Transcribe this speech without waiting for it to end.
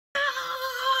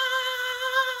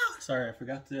Sorry, I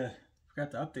forgot to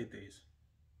update these.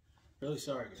 Really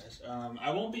sorry, guys. I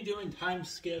won't be doing time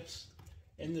skips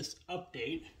in this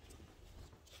update,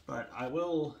 but I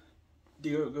will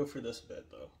go for this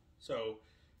bit though. So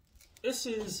this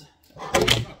is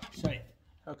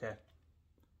okay.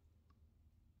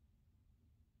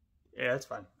 Yeah, that's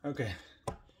fine. Okay.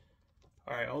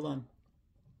 All right, hold on.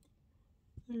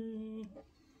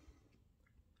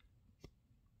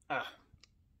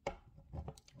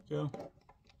 Go.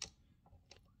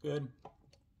 Good. All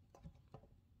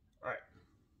right.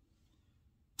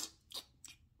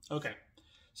 Okay.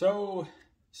 So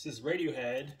this is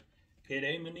Radiohead, Kid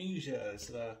Amnesia. It's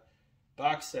the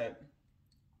box set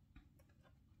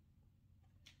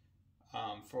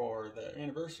for the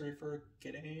anniversary for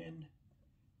Kid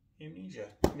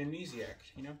Amnesiac,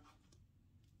 you know.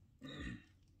 It's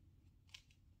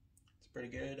a pretty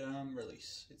good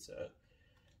release. It's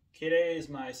Kid A is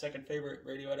my second favorite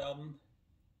Radiohead album.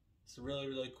 It's a really,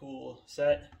 really cool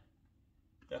set.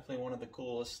 Definitely one of the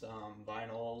coolest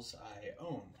vinyls I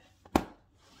own.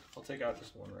 I'll take out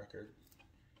just one record.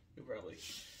 You'll probably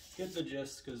get the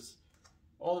gist because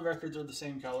all the records are the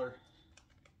same color.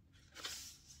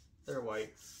 They're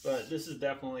white. But this is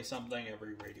definitely something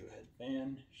every Radiohead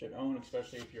fan should own,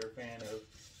 especially if you're a fan of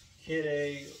Kid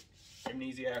A,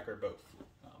 Amnesiac, or both.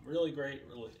 Really great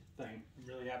thing. I'm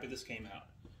really happy this came out.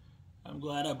 I'm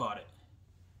glad I bought it.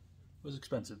 It was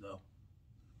expensive though.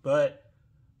 But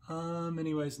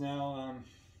anyways, now all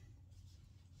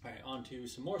right, on to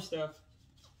some more stuff.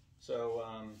 So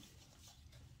all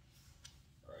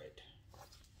right,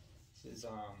 this is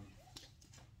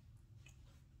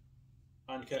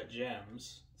Uncut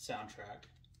Gems soundtrack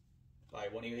by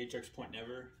One You Hate Tricks Point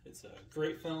Never. It's a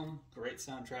great film, great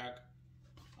soundtrack.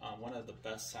 One of the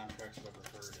best soundtracks I've ever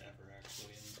heard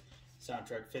actually. And the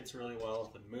soundtrack fits really well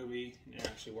with the movie, and it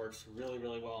actually works really,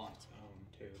 really well on its own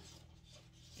too.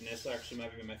 And this actually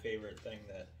might be my favorite thing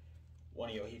that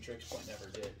One You Hate Tricks Point Never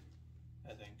did,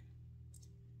 I think.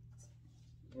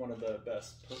 One of the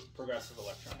best progressive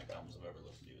electronic albums I've ever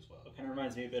listened to as well. It kind of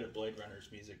reminds me a bit of Blade Runner's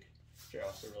music, which I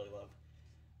also really love.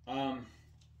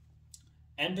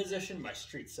 End Position by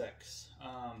Street Sex.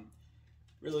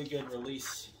 Really good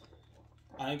release.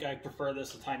 I think I prefer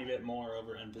this a tiny bit more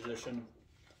over End Position.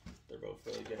 They're both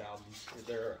really good albums.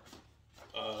 They're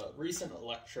a recent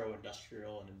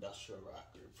electro-industrial and industrial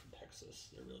rock group from Texas.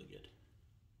 They're really good.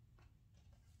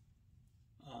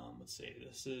 Let's see.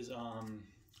 This is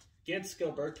Gitz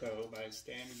Gilberto by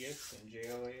Stan Getz and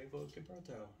J.O.A.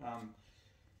 Gilberto.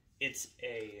 It's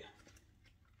a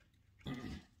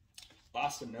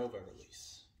Bossa Nova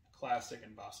release. Classic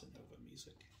and Bossa Nova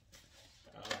music.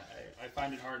 I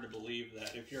find it hard to believe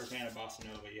that if you're a fan of Bossa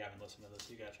Nova, you haven't listened to this.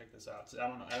 You gotta check this out. So I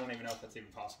don't even know if that's even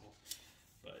possible,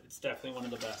 but it's definitely one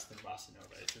of the best in Bossa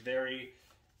Nova. It's a very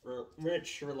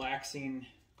rich, relaxing,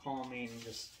 calming,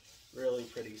 just really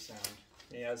pretty sound.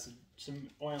 It has some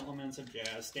elements of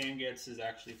jazz. Stan Getz is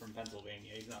actually from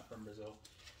Pennsylvania. He's not from Brazil,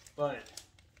 but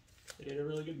they did a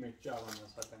really good job on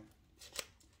this, I think.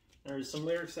 There's some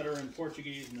lyrics that are in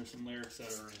Portuguese, and there's some lyrics that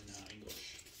are in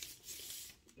English.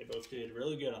 They both did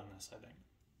really good on this, I think.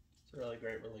 It's a really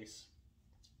great release.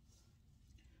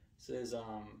 This is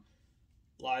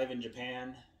live in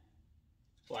Japan.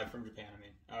 Live from Japan, I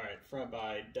mean. Alright,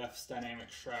 by Def's Dynamic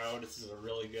Shroud. This is a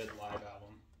really good live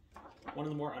album. One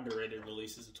of the more underrated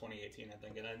releases of 2018, I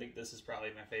think. And I think this is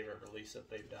probably my favorite release that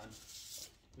they've done.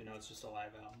 You know, it's just a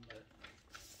live album, but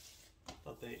I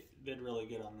thought they did really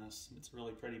good on this. It's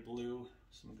really pretty blue,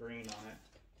 some green on it.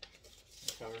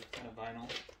 The cover, kind of vinyl.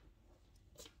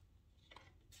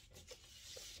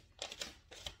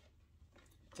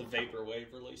 It's a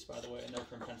Vaporwave release, by the way, and they're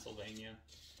from Pennsylvania.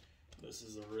 This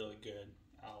is a really good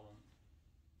album.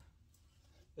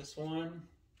 This one,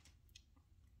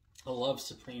 I love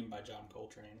Supreme by John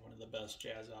Coltrane, one of the best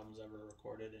jazz albums ever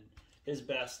recorded, and his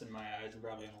best in my eyes, and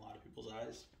probably in a lot of people's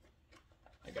eyes.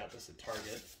 I got this at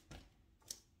Target.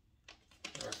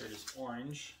 The record is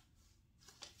Orange.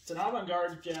 It's an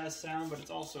avant-garde jazz sound, but it's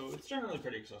generally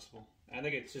pretty accessible. I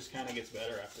think it just kind of gets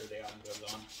better after the album goes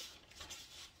on.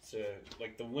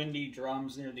 Like the windy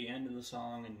drums near the end of the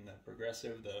song and the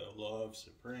progressive, the Love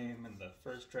Supreme and the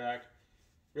first track.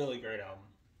 Really great album.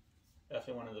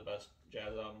 Definitely one of the best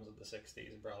jazz albums of the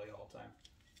 60s and probably all time.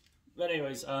 But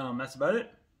anyways, that's about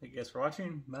it. Thank you guys for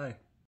watching. Bye.